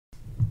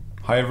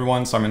Hi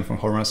everyone, Simon from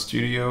Horoma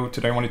Studio.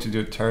 Today I wanted to do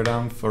a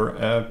teardown for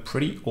a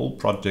pretty old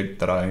project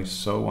that I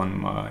saw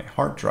on my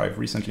hard drive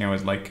recently. I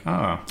was like,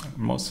 I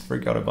almost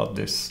forgot about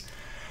this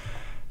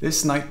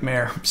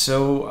nightmare.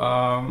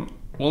 So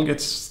we'll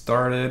get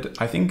started.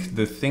 I think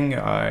the thing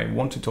I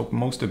want to talk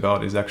most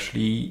about is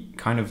actually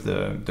kind of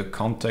the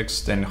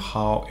context and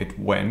how it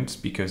went,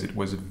 because it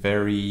was a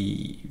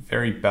very,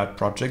 very bad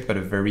project, but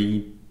a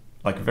very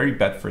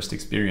bad first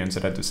experience,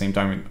 and at the same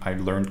time I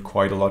learned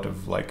quite a lot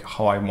of like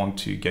how I want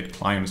to get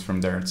clients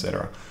from there,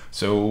 etc.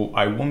 So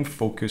I won't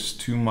focus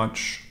too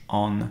much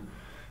on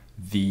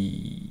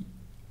the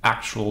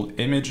actual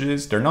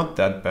images. They're not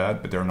that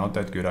bad, but they're not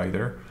that good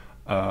either.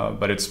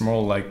 But it's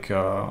more like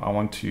I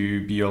want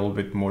to be a little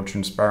bit more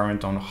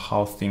transparent on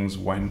how things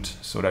went,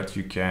 so that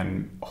you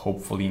can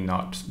hopefully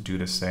not do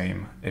the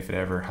same if it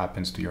ever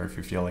happens to you, or if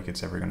you feel like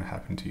it's ever going to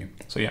happen to you.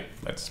 So yeah,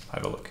 let's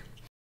have a look.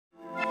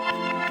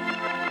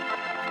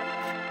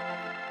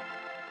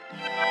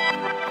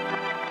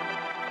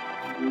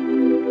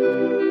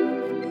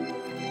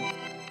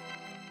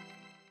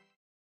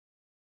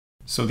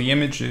 So the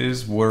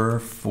images were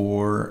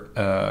for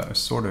a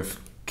sort of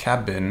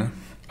cabin.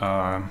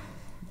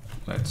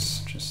 Let's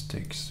just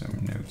take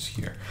some notes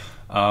here.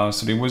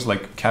 So there was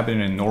like a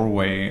cabin in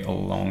Norway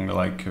along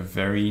like a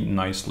very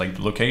nice lake.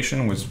 The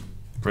location was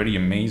pretty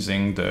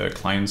amazing. The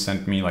client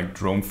sent me like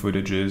drone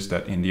footages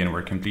that in the end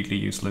were completely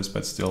useless,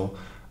 but still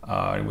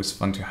it was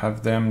fun to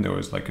have them. There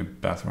was like a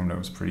bathroom that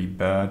was pretty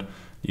bad.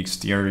 The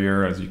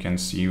exterior, as you can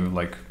see,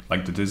 like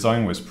the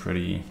design was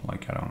pretty,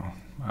 like, I don't know,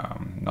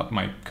 not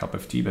my cup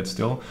of tea, but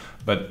still,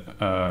 but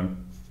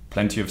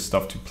plenty of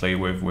stuff to play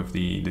with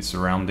the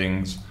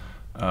surroundings.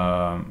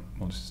 Well,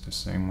 this is the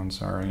same one,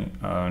 sorry.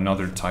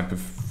 Another type of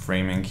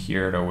framing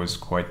here that was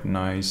quite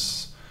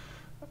nice.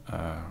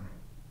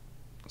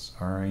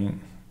 Sorry.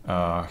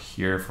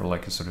 Here for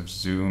like a sort of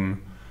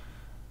zoom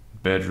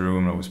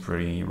bedroom that was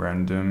pretty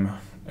random.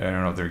 And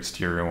another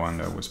exterior one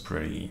that was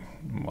pretty,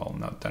 well,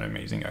 not that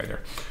amazing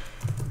either.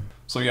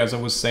 So yeah, as I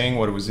was saying,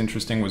 what was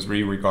interesting was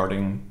really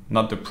regarding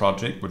not the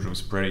project, which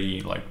was pretty,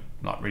 like,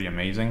 not really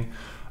amazing,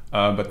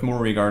 but more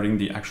regarding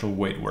the actual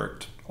way it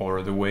worked,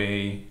 or the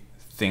way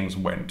things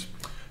went.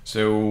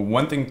 So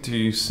one thing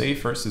to say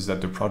first is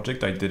that the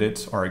project, I did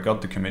it, or I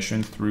got the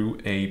commission through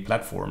a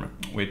platform,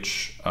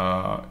 which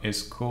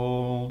is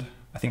called,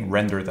 I think,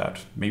 Render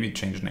That. Maybe it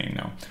changed name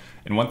now.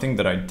 And one thing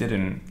that I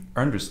didn't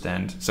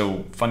understand,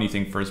 so funny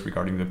thing first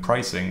regarding the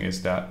pricing,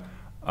 is that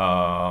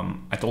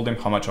I told them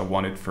how much I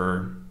wanted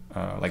for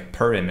like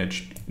per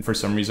image. And for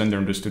some reason they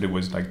understood it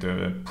was like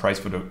the price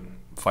for the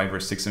 5 or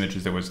 6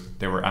 images they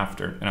were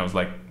after, and I was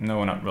like,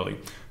 no, not really.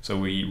 So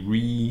we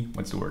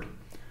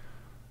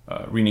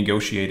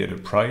renegotiated a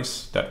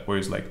price that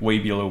was like way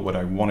below what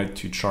I wanted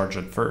to charge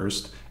at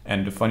first.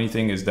 And the funny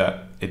thing is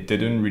that it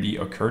didn't really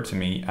occur to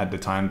me at the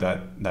time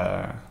that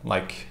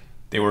like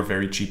they were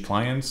very cheap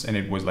clients, and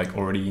it was like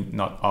already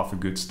not off a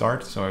good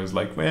start. So I was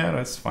like, well, yeah,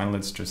 that's fine,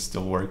 let's just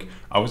still work.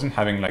 I wasn't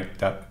having like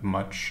that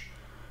much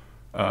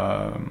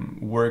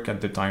work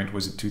at the time. It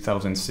was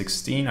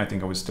 2016. I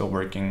think I was still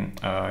working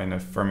in a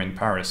firm in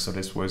Paris. So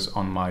this was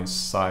on my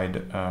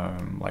side,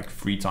 like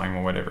free time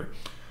or whatever.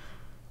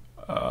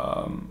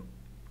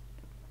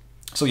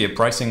 So yeah,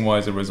 pricing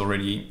wise, it was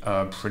already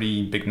a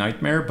pretty big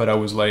nightmare, but I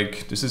was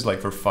like, this is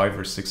like for 5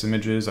 or 6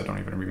 images. I don't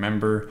even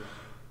remember.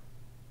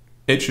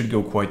 It should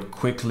go quite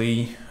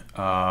quickly.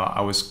 I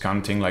was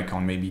counting like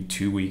on maybe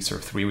 2 weeks or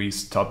 3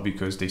 weeks top,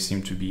 because they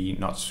seem to be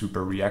not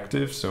super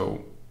reactive.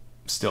 So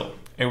still,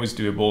 it was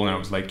doable, and I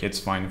was like, it's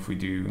fine if we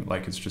do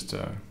like, it's just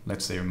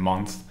let's say a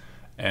month,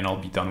 and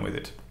I'll be done with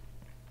it.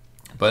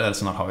 But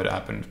that's not how it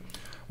happened.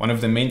 One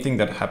of the main things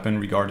that happened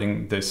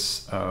regarding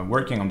this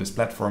working on this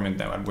platform, and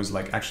that was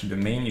like actually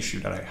the main issue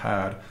that I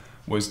had,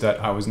 was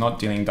that I was not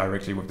dealing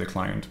directly with the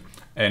client.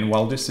 And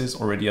while this is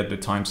already at the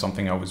time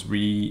something I was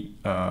really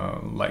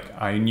like,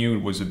 I knew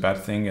it was a bad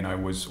thing, and I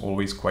was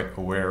always quite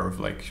aware of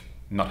like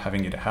not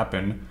having it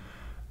happen,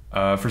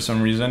 for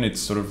some reason it's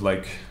sort of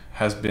like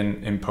has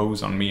been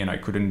imposed on me, and I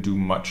couldn't do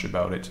much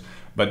about it.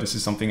 But this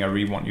is something I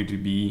really want you to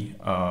be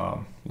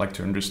like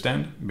to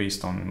understand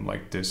based on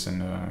like this,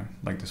 and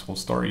like this whole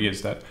story,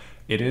 is that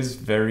it is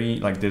very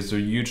like, there's a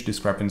huge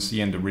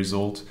discrepancy in the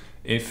result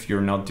if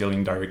you're not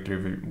dealing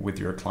directly with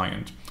your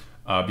client.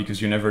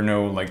 Because you never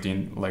know like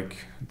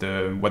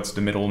what's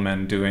the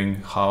middleman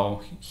doing,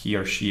 how he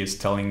or she is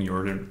telling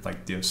your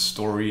like the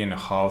story, and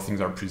how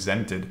things are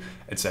presented,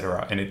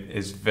 etc. And it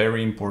is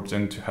very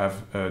important to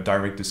have a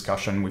direct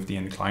discussion with the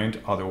end client.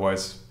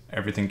 Otherwise,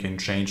 everything can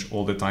change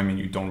all the time, and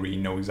you don't really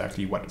know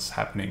exactly what is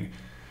happening.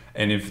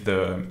 And if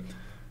the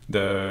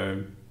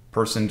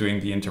person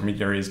doing the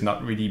intermediary is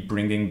not really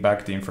bringing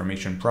back the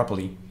information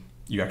properly,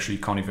 you actually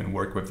can't even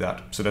work with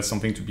that. So that's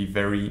something to be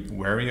very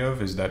wary of,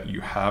 is that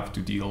you have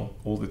to deal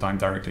all the time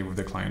directly with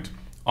the client.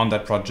 On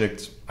that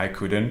project, I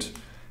couldn't.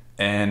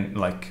 And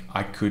like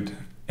I could,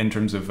 in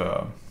terms of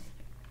the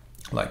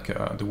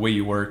way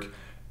you work,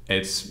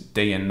 it's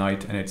day and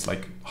night, and it's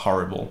like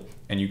horrible.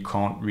 And you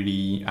can't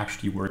really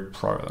actually work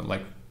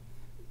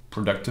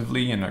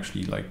productively and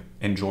actually like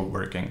enjoy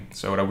working.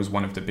 So that was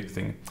one of the big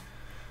things.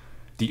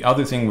 The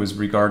other thing was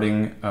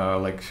regarding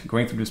like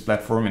going through this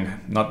platform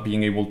and not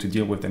being able to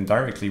deal with them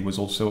directly was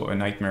also a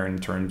nightmare in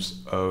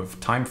terms of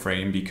time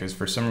frame, because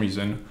for some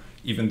reason,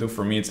 even though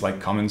for me it's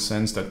like common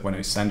sense that when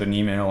I send an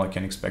email, I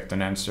can expect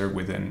an answer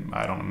within,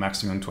 I don't know,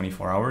 maximum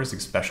 24 hours,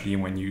 especially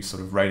when you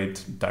sort of write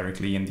it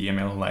directly in the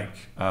email, like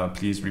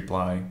please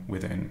reply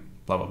within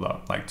blah, blah,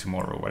 blah, like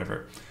tomorrow or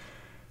whatever.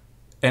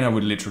 And I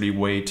would literally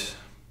wait,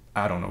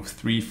 I don't know,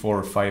 3, 4,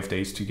 or 5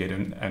 days to get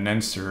an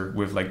answer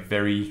with like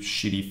very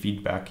shitty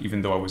feedback,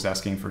 even though I was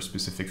asking for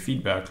specific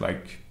feedback.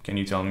 Like, can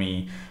you tell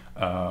me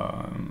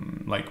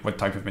like what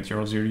type of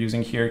materials you're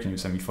using here? Can you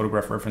send me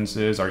photograph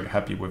references? Are you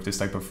happy with this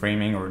type of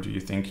framing? Or do you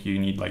think you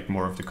need like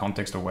more of the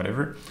context or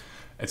whatever,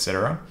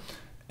 etc.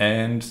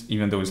 And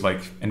even though it's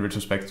like in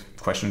retrospect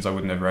questions I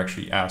would never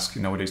actually ask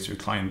nowadays to a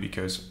client,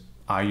 because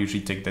I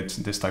usually take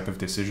this type of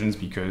decisions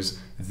because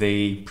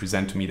they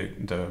present to me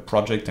the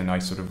project and I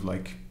sort of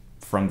like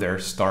from there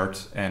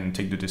start and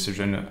take the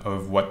decision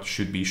of what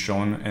should be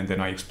shown, and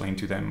then I explain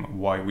to them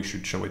why we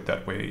should show it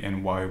that way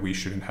and why we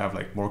shouldn't have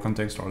like more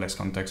context or less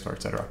context or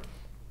etc.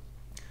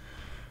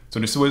 So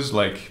this was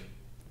like,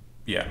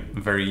 yeah,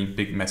 very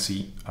big,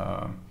 messy.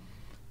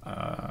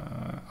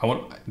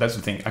 That's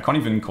the thing. I can't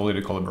even call it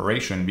a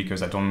collaboration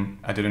because I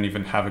didn't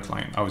even have a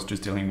client. I was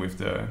just dealing with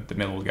the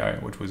middle guy,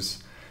 which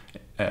was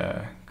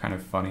kind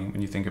of funny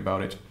when you think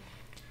about it.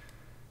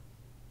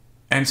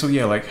 And so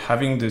yeah, like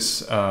having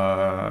this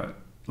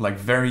like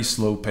very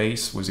slow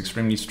pace was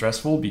extremely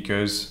stressful,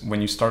 because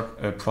when you start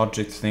a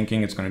project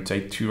thinking it's going to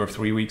take 2 or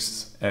 3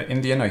 weeks,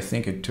 in the end I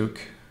think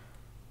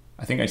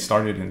I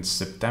started in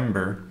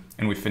September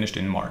and we finished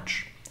in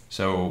March.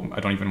 So I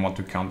don't even want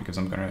to count because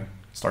I'm going to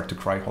start to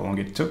cry how long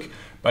it took,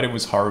 but it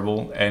was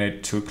horrible and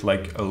it took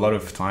like a lot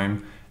of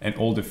time, and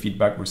all the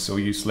feedback was so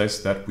useless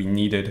that we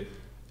needed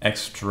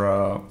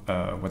extra,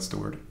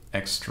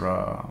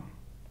 extra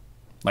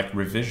like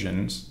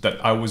revisions that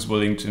I was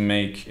willing to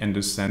make, in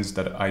the sense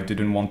that I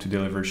didn't want to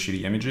deliver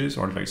shitty images,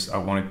 or at least I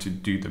wanted to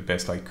do the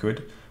best I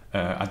could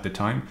at the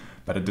time.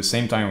 But at the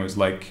same time, it was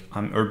like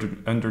I'm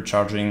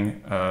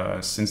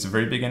undercharging since the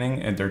very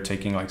beginning, and they're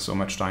taking like so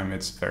much time.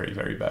 It's very,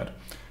 very bad.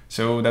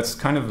 So that's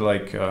kind of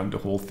like the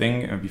whole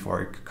thing.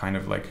 Before I kind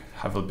of like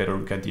have a better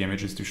look at the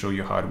images to show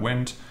you how it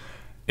went,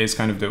 is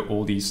kind of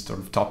all these sort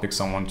of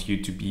topics I want you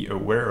to be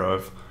aware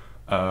of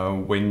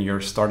when you're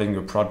starting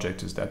a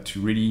project, is that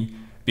to really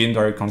be in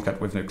direct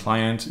contact with the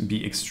client,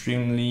 be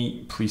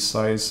extremely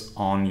precise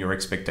on your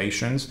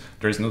expectations.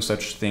 There's no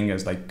such thing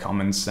as like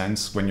common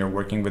sense when you're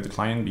working with the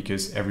client,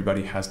 because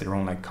everybody has their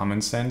own like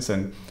common sense.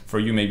 And for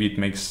you, maybe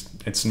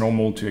it's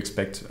normal to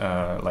expect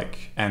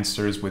like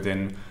answers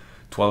within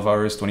 12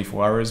 hours,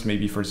 24 hours.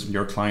 Maybe for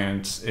your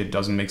client, it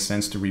doesn't make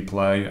sense to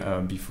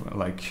reply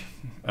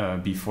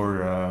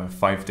before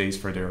 5 days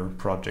for their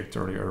project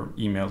or their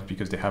emails,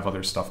 because they have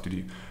other stuff to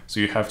do. So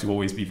you have to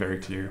always be very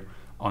clear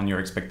on your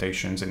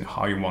expectations and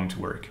how you want to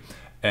work.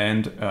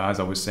 And as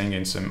I was saying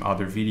in some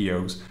other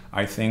videos,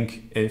 I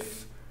think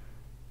if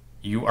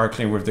you are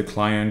clear with the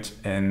client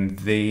and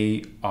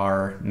they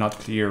are not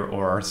clear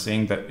or are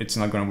saying that it's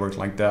not going to work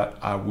like that,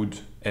 I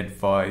would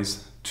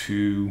advise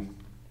to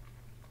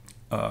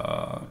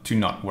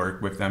not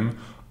work with them,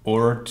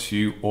 or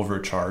to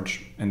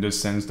overcharge, in the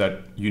sense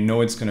that you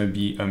know it's going to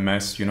be a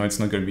mess, you know it's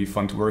not going to be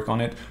fun to work on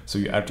it, so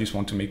you at least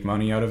want to make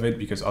money out of it,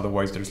 because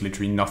otherwise there's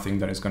literally nothing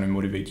that is going to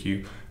motivate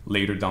you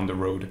later down the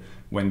road,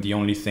 when the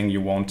only thing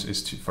you want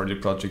is for the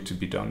project to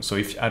be done. So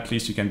if at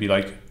least you can be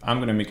like, I'm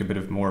going to make a bit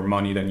of more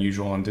money than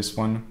usual on this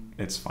one,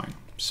 it's fine.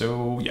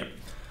 So yeah,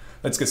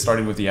 let's get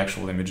started with the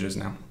actual images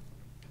now.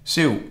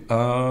 So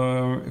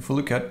if we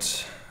look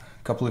at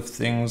couple of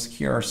things,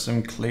 here are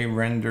some clay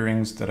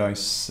renderings that I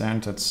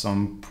sent at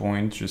some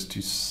point, just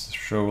to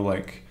show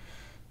like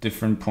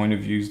different point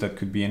of views that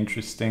could be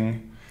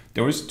interesting.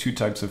 There was 2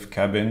 types of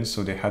cabins,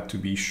 so they had to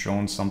be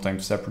shown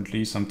sometimes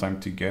separately,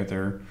 sometimes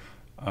together.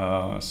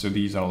 So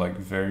these are like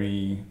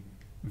very,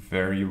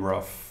 very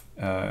rough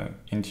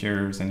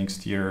interiors and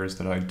exteriors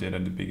that I did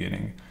at the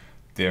beginning.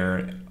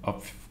 They're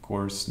of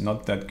course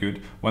not that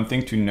good. One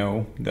thing to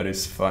know that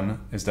is fun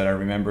is that I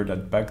remember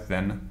that back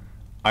then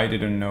I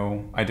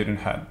didn't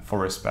have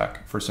forest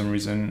back. For some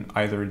reason,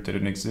 either it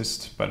didn't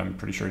exist, but I'm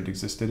pretty sure it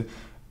existed,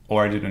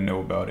 or I didn't know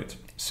about it.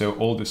 So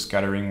all the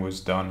scattering was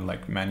done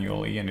like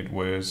manually, and it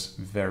was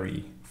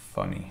very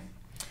funny.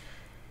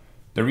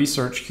 The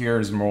research here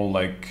is more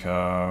like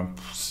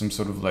some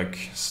sort of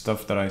like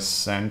stuff that I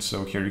sent.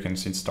 So here you can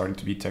see it's starting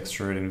to be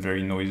textured and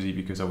very noisy,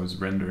 because I was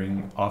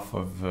rendering off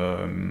of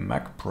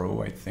Mac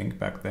Pro, I think,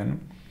 back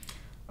then.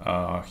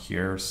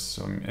 Here's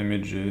some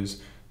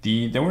images.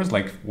 There was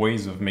like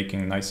ways of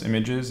making nice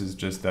images. It's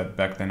just that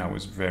back then I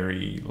was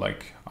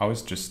I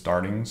was just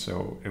starting,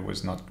 so it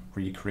was not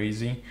really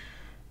crazy.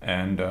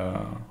 And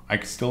I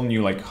still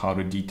knew like how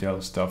to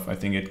detail stuff. I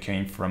think it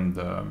came from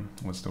the,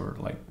 what's the word,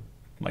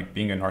 like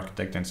being an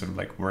architect and sort of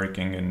like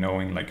working and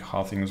knowing like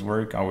how things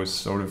work. I was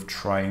sort of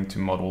trying to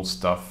model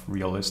stuff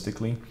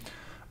realistically,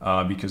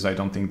 because I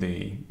don't think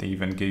they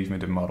even gave me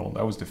the model.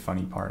 That was the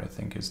funny part, I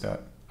think, is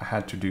that I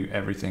had to do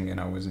everything and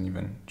I wasn't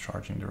even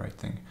charging the right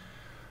thing.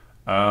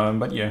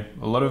 But yeah,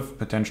 a lot of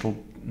potential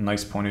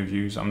nice point of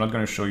views. I'm not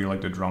going to show you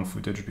like the drone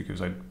footage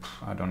because I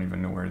don't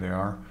even know where they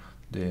are.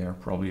 They are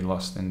probably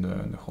lost in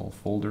the whole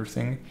folder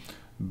thing.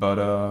 But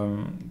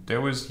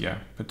there was, yeah,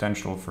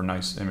 potential for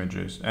nice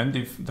images. And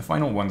the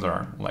final ones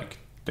are like,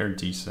 they're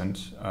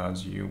decent,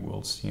 as you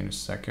will see in a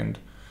second.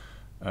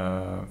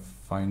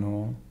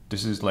 Final,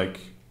 this is like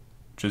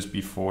just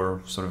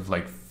before sort of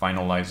like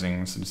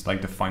finalizing, so it's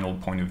like the final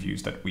point of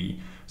views that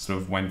we sort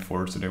of went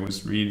for. So there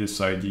was really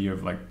this idea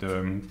of like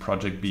the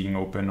project being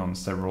open on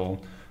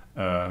several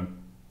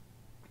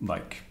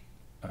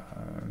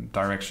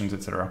directions,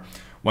 etc.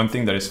 One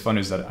thing that is fun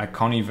is that I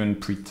can't even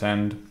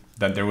pretend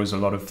that there was a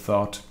lot of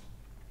thought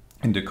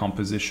in the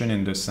composition,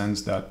 in the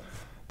sense that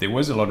there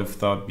was a lot of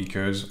thought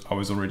because I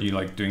was already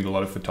like doing a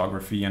lot of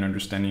photography and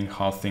understanding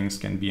how things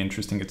can be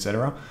interesting,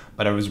 etc.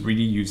 But I was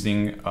really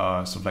using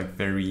sort of like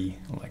very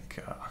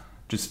like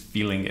just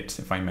feeling it,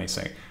 if I may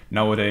say.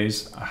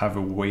 Nowadays, I have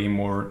a way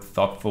more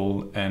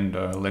thoughtful and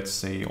let's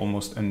say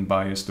almost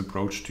unbiased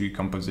approach to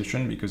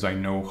composition because I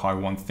know how I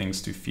want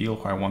things to feel,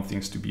 how I want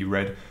things to be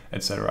read,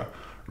 etc.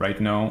 Right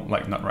now,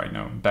 like not right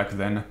now, back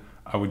then,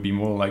 I would be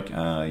more like,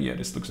 yeah,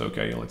 this looks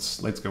okay,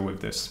 let's go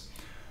with this.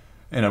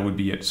 And that would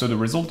be it. So the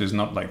result is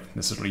not like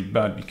necessarily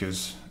bad,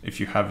 because if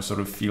you have a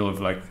sort of feel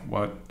of like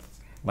what,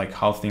 like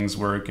how things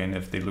work and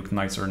if they look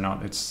nice or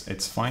not,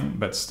 it's fine,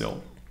 but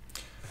still.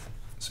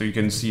 So you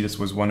can see this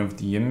was one of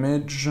the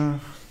image.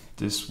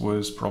 This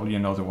was probably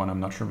another one. I'm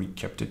not sure we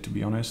kept it, to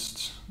be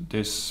honest.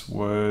 This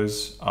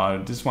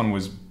one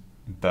was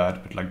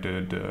bad, but like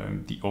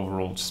the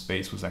overall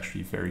space was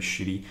actually very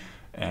shitty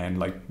and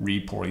like really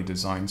poorly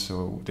designed,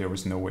 so there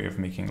was no way of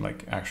making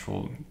like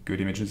actual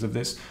good images of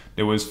this.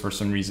 There was for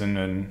some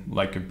reason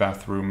like a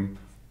bathroom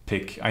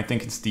pic. I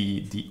think it's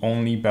the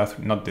only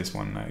bathroom, not this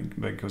one,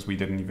 because we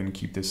didn't even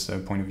keep this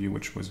point of view,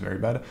 which was very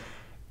bad.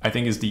 I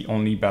think it's the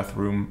only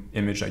bathroom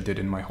image I did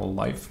in my whole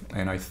life,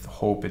 and I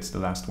hope it's the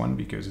last one,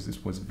 because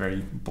this was a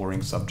very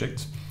boring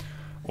subject.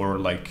 Or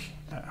like,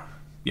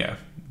 yeah,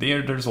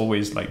 there's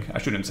always like, I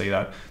shouldn't say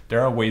that.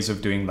 There are ways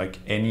of doing like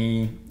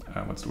any,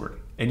 what's the word?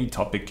 Any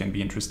topic can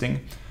be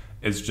interesting.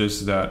 It's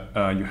just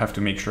that you have to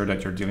make sure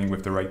that you're dealing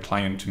with the right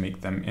client to make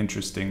them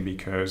interesting,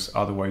 because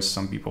otherwise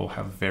some people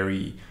have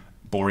very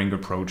boring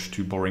approach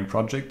to boring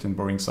project and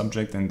boring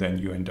subject, and then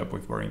you end up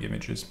with boring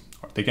images.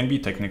 They can be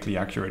technically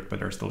accurate, but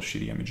they're still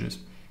shitty images.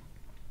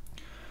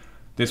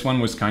 This one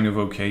was kind of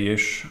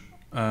okay-ish.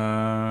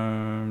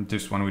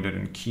 This one we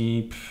didn't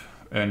keep,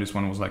 and this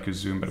one was like a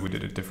zoom, but we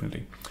did it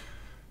differently.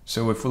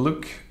 So if we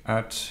look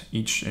at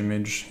each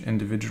image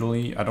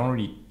individually, I don't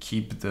really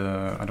keep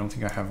I don't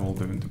think I have all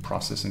the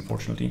process,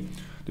 unfortunately.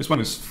 This one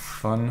is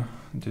fun.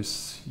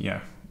 This, yeah,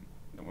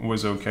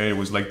 was okay. It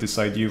was like this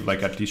idea of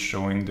like at least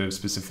showing the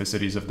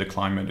specificities of the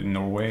climate in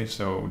Norway,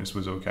 so this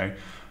was okay.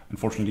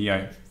 Unfortunately,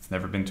 I've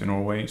never been to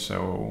Norway,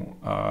 so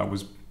I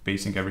was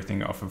basing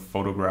everything off of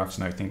photographs,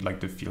 and I think like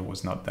the feel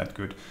was not that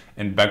good.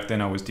 And back then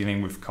I was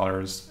dealing with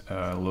colors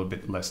a little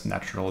bit less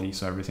naturally,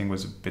 so everything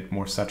was a bit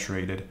more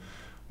saturated,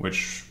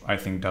 which I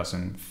think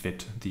doesn't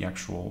fit the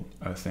actual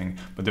thing.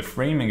 But the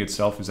framing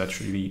itself is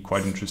actually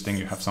quite interesting.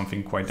 You have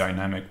something quite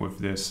dynamic with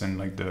this, and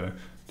like the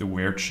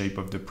weird shape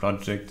of the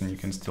project, and you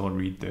can still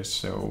read this.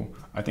 So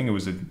I think it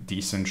was a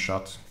decent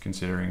shot,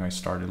 considering I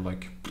started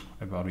like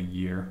about a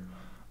year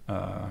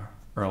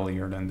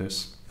earlier than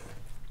this.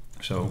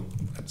 So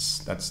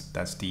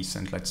that's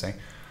decent, let's say.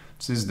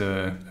 This is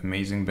the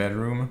amazing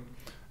bedroom.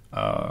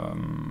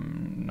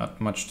 Not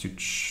much to,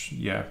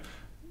 yeah,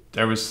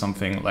 there was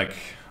something like,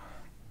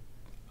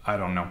 I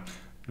don't know.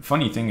 The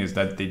funny thing is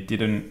that they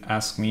didn't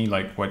ask me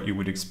like what you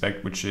would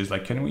expect, which is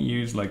like, can we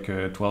use like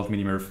a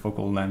 12mm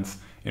focal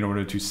length in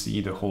order to see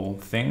the whole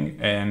thing?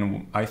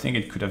 And I think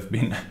it could have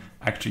been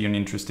actually an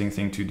interesting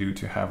thing to do,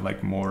 to have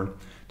like more,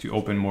 to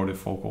open more the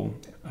focal,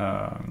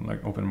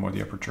 like open more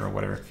the aperture or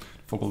whatever,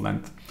 focal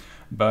length.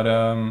 But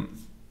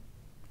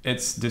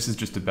this is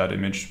just a bad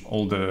image.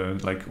 All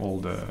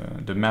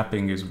the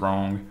mapping is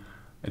wrong,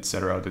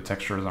 etc. The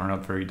textures are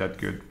not very that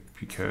good,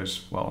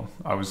 because, well,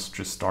 I was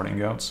just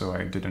starting out, so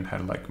I didn't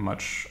have like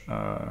much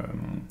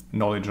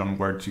knowledge on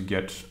where to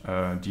get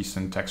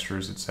decent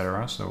textures,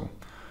 etc. So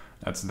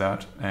that's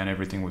that, and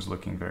everything was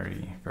looking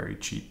very, very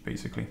cheap,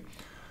 basically.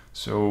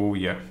 So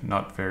yeah,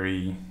 not a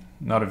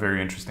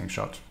very interesting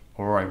shot,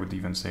 or I would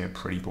even say a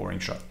pretty boring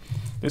shot.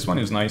 This one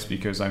is nice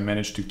because I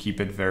managed to keep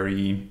it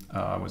very,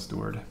 what's the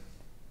word?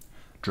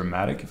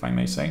 Dramatic, if I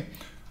may say.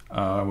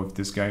 With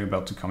this guy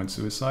about to commit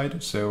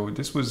suicide. So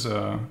this was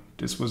a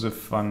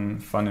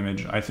fun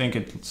image. I think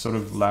it sort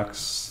of lacks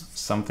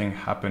something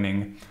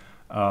happening.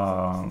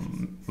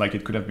 Like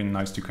it could have been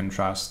nice to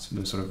contrast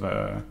the sort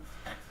of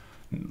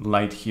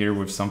light here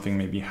with something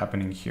maybe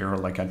happening here, or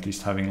like at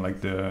least having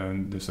like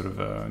the sort of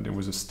there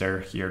was a stair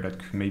here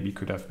that maybe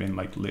could have been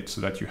like lit,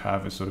 so that you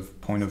have a sort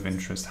of point of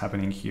interest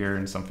happening here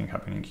and something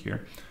happening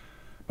here.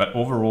 But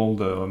overall,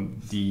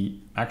 the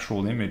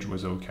actual image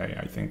was okay,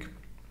 I think.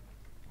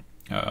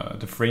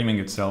 The framing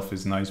itself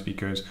is nice,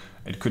 because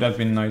it could have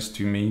been nice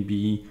to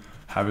maybe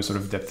have a sort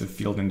of depth of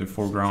field in the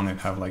foreground and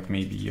have like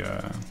maybe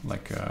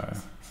like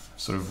a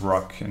sort of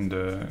rock in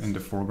the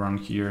foreground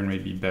here, and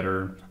maybe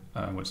better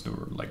what's the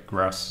word, like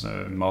grass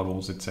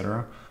models,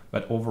 etc.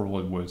 But overall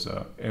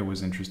it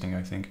was interesting,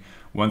 I think.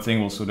 One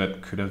thing also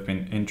that could have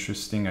been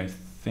interesting, I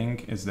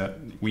think, is that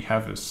we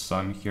have a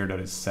sun here that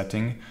is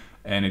setting,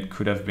 and it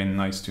could have been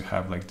nice to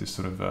have like this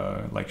sort of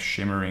like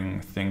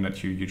shimmering thing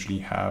that you usually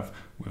have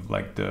with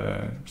like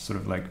the sort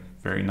of like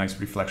very nice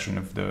reflection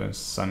of the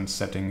sun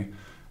setting,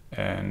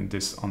 and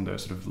this on the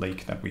sort of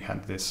lake that we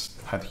had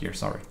here,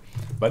 sorry.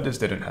 But this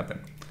didn't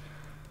happen.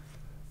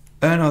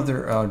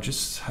 Another, I'll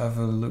just have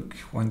a look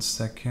 1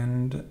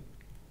 second.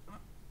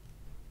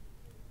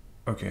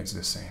 Okay, it's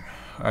the same.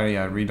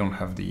 Yeah, I really don't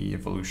have the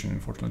evolution,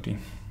 unfortunately.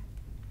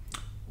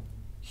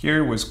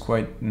 Here was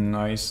quite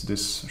nice,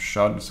 this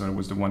shot, so it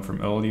was the one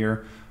from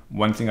earlier.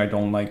 One thing I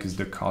don't like is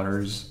the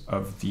colors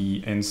of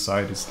the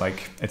inside. It's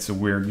like, it's a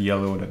weird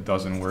yellow that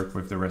doesn't work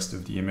with the rest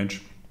of the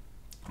image.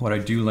 What I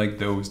do like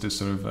though is this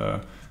sort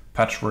of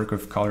patchwork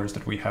of colors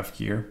that we have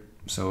here.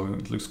 So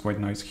it looks quite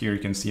nice. Here you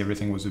can see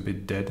everything was a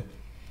bit dead.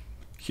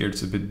 Here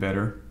it's a bit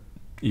better,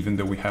 even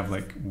though we have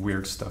like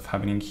weird stuff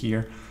happening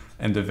here.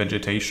 And the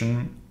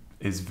vegetation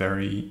is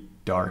very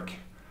dark.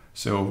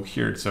 So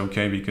here it's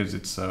okay because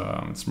it's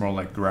more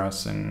like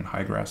grass and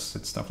high grass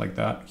and stuff like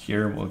that.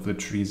 Here, with the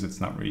trees, it's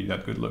not really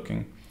that good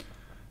looking.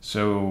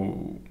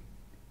 So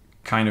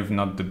kind of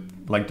not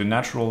the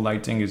natural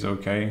lighting is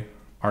okay.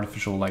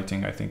 Artificial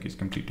lighting, I think, is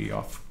completely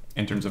off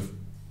in terms of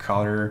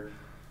color,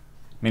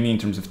 mainly in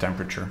terms of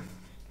temperature.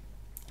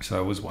 So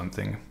that was one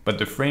thing. But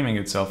the framing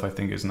itself, I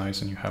think, is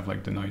nice, and you have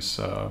like the nice,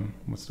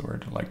 what's the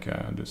word, like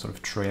the sort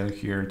of trail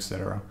here,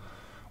 etc.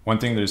 One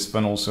thing that is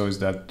fun also is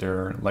that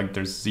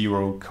there's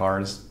 0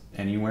 cars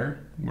anywhere,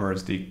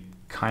 whereas they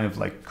kind of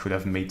like could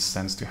have made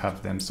sense to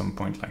have them some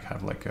point, like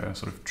have like a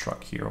sort of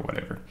truck here or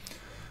whatever.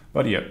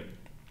 But yeah,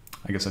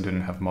 I guess I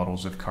didn't have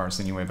models of cars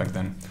anyway back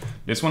then.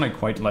 This one I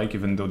quite like,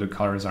 even though the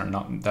colors are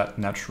not that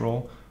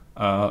natural.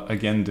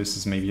 Again, this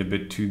is maybe a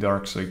bit too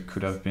dark, so it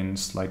could have been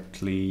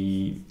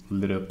slightly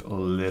lit up a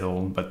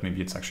little, but maybe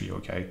it's actually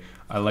okay.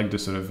 I like the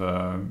sort of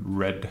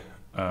red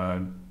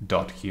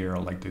dot here,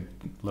 like the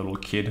little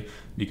kid,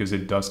 because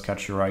it does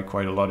catch your eye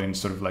quite a lot and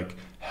sort of like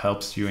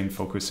helps you in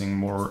focusing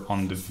more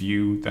on the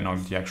view than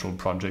on the actual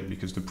project,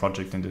 because the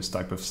project in this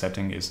type of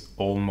setting is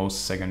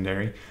almost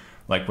secondary.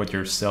 Like what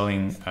you're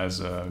selling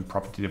as a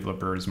property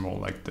developer is more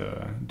like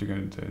the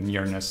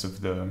nearness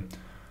of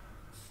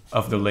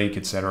the lake,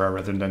 etc.,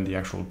 rather than the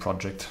actual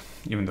project,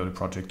 even though the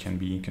project can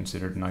be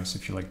considered nice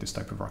if you like this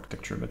type of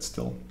architecture, but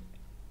still.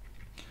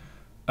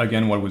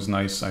 Again, what was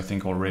nice, I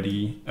think,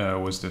 already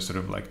was the sort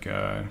of like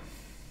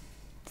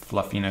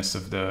fluffiness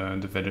of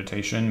the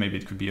vegetation. Maybe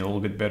it could be a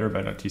little bit better,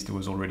 but at least it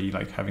was already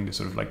like having the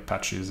sort of like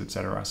patches,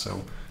 etc.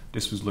 So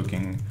this was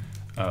looking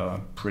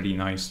pretty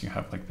nice. You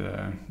have like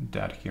the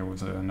dad here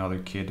with another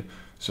kid.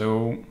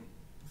 So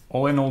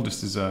all in all,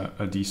 this is a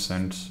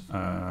decent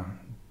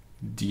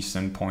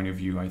point of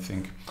view, I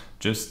think.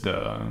 Just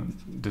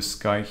the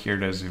sky here,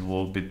 there's a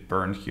little bit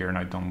burned here, and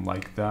I don't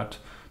like that.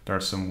 There are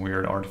some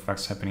weird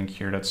artifacts happening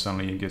here that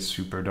suddenly it gets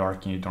super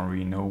dark and you don't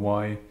really know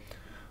why.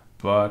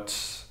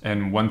 But,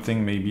 and one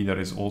thing maybe that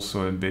is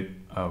also a bit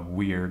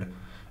weird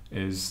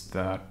is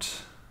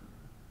that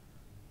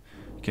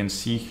you can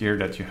see here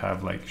that you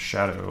have like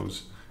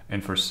shadows,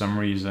 and for some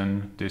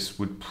reason this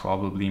would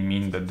probably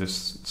mean that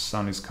this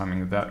sun is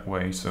coming that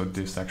way, so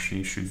this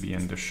actually should be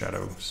in the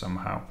shadow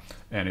somehow,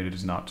 and it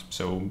is not.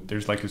 So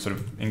there's like a sort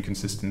of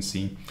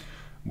inconsistency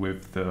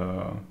with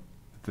the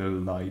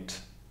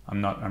light. I'm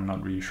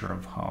not really sure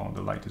of how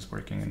the light is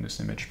working in this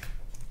image,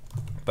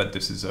 but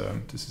this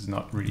is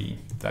not really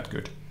that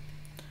good.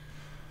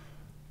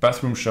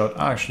 Bathroom shot.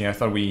 Actually, I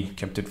thought we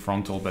kept it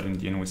frontal, but in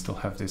the end we still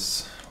have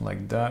this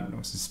like that. It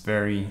was this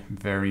very,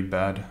 very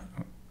bad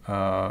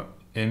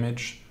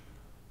image.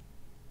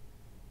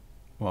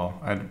 Well,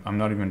 I'm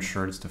not even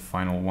sure it's the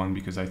final one,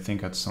 because I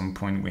think at some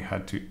point we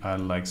had to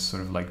add like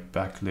sort of like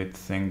backlit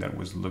thing that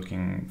was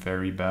looking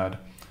very bad.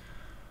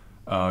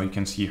 You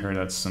can see here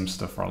that some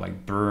stuff are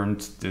like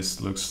burnt. This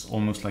looks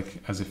almost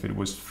like as if it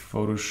was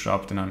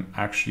photoshopped, and I'm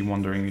actually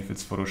wondering if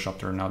it's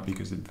photoshopped or not,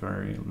 because it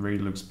really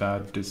looks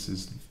bad. This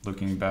is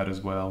looking bad as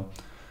well.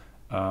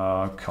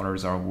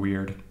 Colors are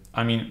weird.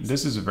 I mean,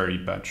 this is a very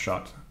bad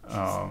shot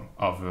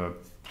of a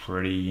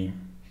pretty,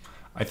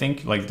 I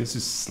think like this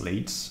is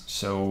slates,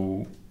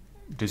 so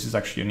this is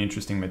actually an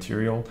interesting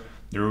material.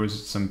 There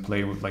was some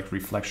play with like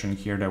reflection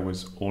here that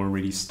was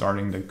already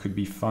starting, that could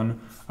be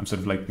fun. I'm sort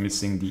of like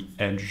missing the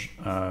edge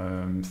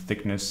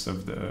thickness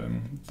of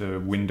the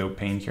window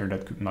pane here,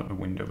 that could, not the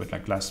window, but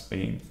like glass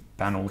pane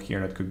panel here,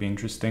 that could be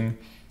interesting.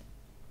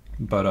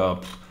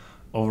 But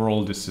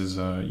overall this is,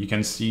 you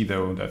can see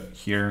though that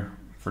here,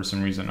 for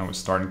some reason, I was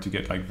starting to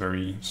get like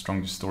very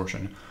strong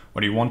distortion.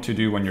 What you want to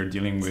do when you're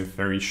dealing with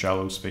very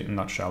shallow space,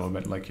 not shallow,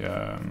 but like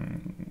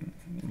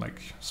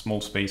small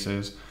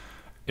spaces,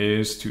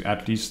 is to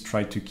at least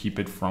try to keep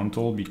it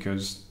frontal,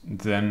 because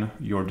then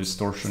your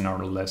distortion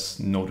are less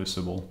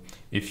noticeable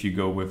if you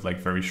go with like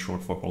very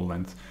short focal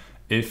length.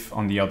 If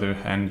on the other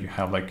hand you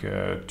have like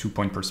a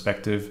 2-point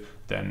perspective,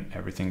 then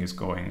everything is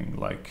going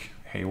like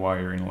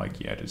haywire and like,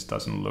 yeah, this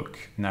doesn't look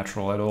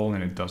natural at all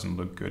and it doesn't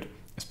look good,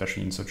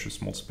 especially in such a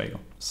small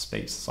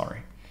space,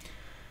 sorry.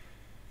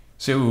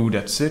 So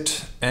that's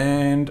it.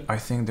 And I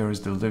think there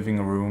is the living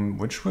room,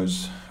 which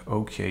was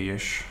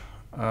okay-ish.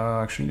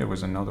 Actually, there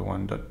was another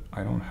one that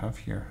I don't have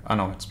here. Oh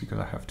no, it's because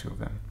I have 2 of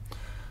them.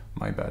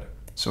 My bad.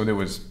 So there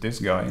was this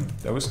guy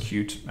that was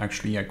cute.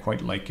 Actually, I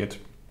quite like it.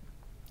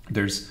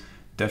 There's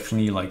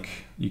definitely like,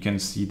 you can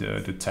see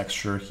the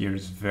texture here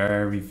is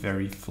very,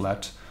 very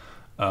flat.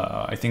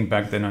 I think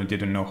back then I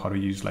didn't know how to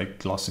use like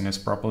glossiness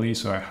properly,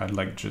 so I had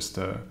like just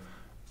a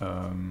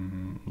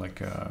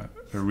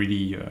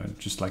really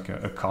just like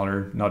a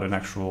color, not an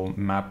actual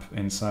map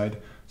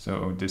inside.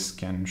 So this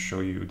can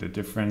show you the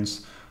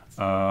difference.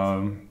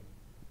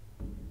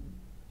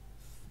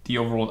 The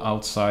overall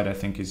outside I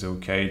think is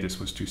okay. This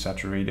was too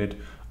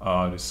saturated.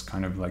 This is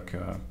kind of like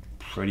a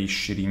pretty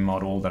shitty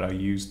model that I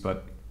used,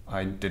 but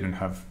I didn't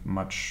have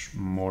much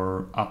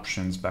more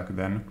options back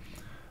then.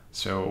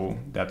 So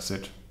that's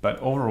it. But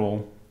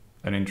overall,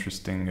 an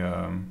interesting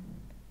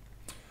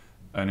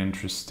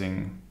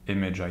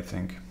image, I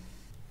think.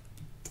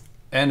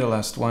 And the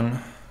last one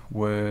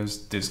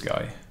was this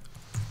guy.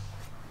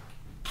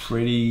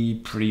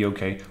 Pretty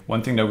okay.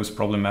 One thing that was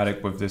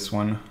problematic with this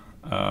one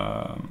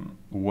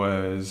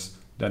was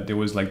that there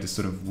was like this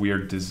sort of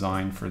weird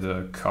design for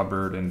the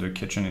cupboard and the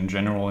kitchen in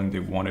general, and they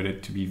wanted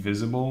it to be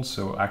visible.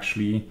 So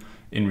actually,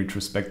 in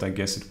retrospect, I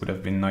guess it would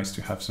have been nice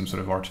to have some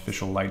sort of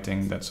artificial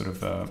lighting that sort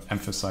of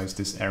emphasized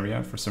this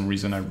area. For some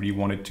reason, I really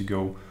wanted to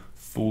go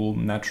full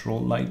natural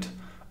light.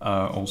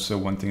 Also,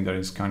 one thing that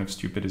is kind of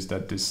stupid is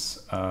that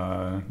this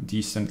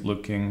decent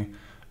looking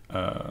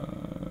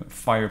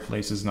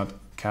fireplace is not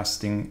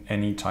casting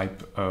any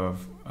type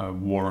of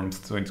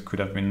warmth. So it could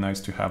have been nice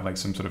to have like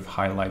some sort of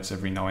highlights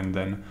every now and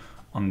then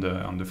on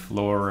the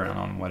floor and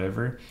on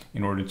whatever,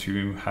 in order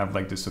to have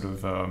like this sort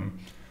of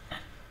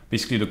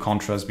basically the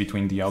contrast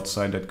between the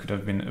outside that could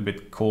have been a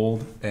bit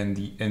cold and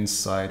the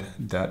inside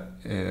that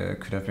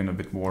could have been a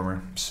bit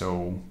warmer.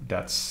 So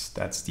that's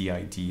the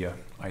idea,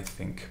 I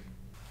think.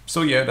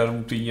 So yeah, that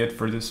will be it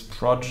for this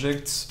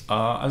project.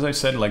 As I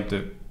said, like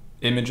the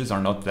images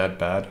are not that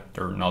bad.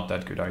 They're not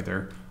that good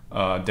either.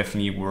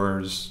 Definitely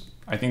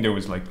I think there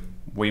was like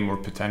way more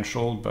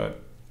potential,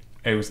 but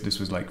this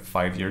was like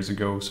 5 years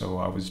ago, so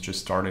I was just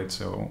started,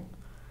 so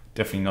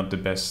definitely not the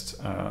best.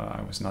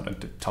 I was not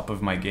at the top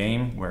of my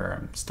game, where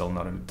I'm still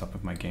not at the top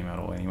of my game at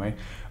all anyway.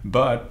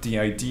 But the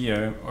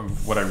idea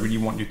of what I really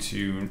want you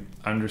to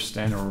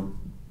understand or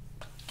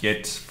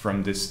get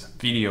from this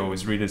video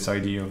is really this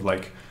idea of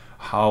like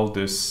how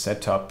the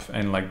setup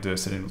and like the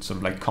sort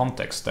of like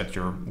context that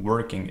you're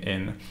working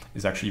in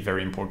is actually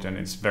very important.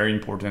 It's very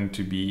important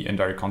to be in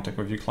direct contact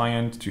with your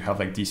client, to have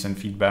like decent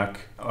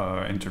feedback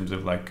in terms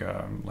of like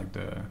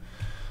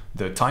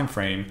the time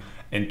frame,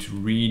 and to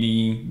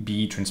really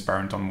be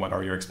transparent on what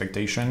are your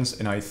expectations.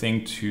 And I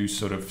think to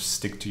sort of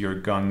stick to your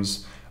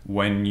guns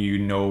when you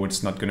know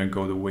it's not going to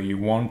go the way you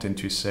want, and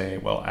to say,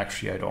 well,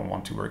 actually, I don't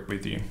want to work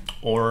with you.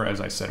 Or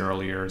as I said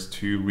earlier, is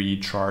to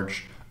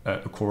recharge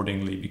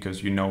accordingly,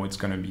 because you know it's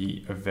going to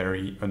be a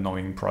very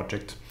annoying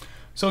project.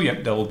 So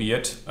yeah, that will be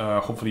it.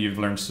 Hopefully you've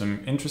learned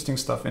some interesting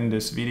stuff in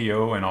this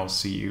video, and I'll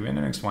see you in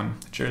the next one.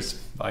 Cheers,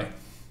 bye.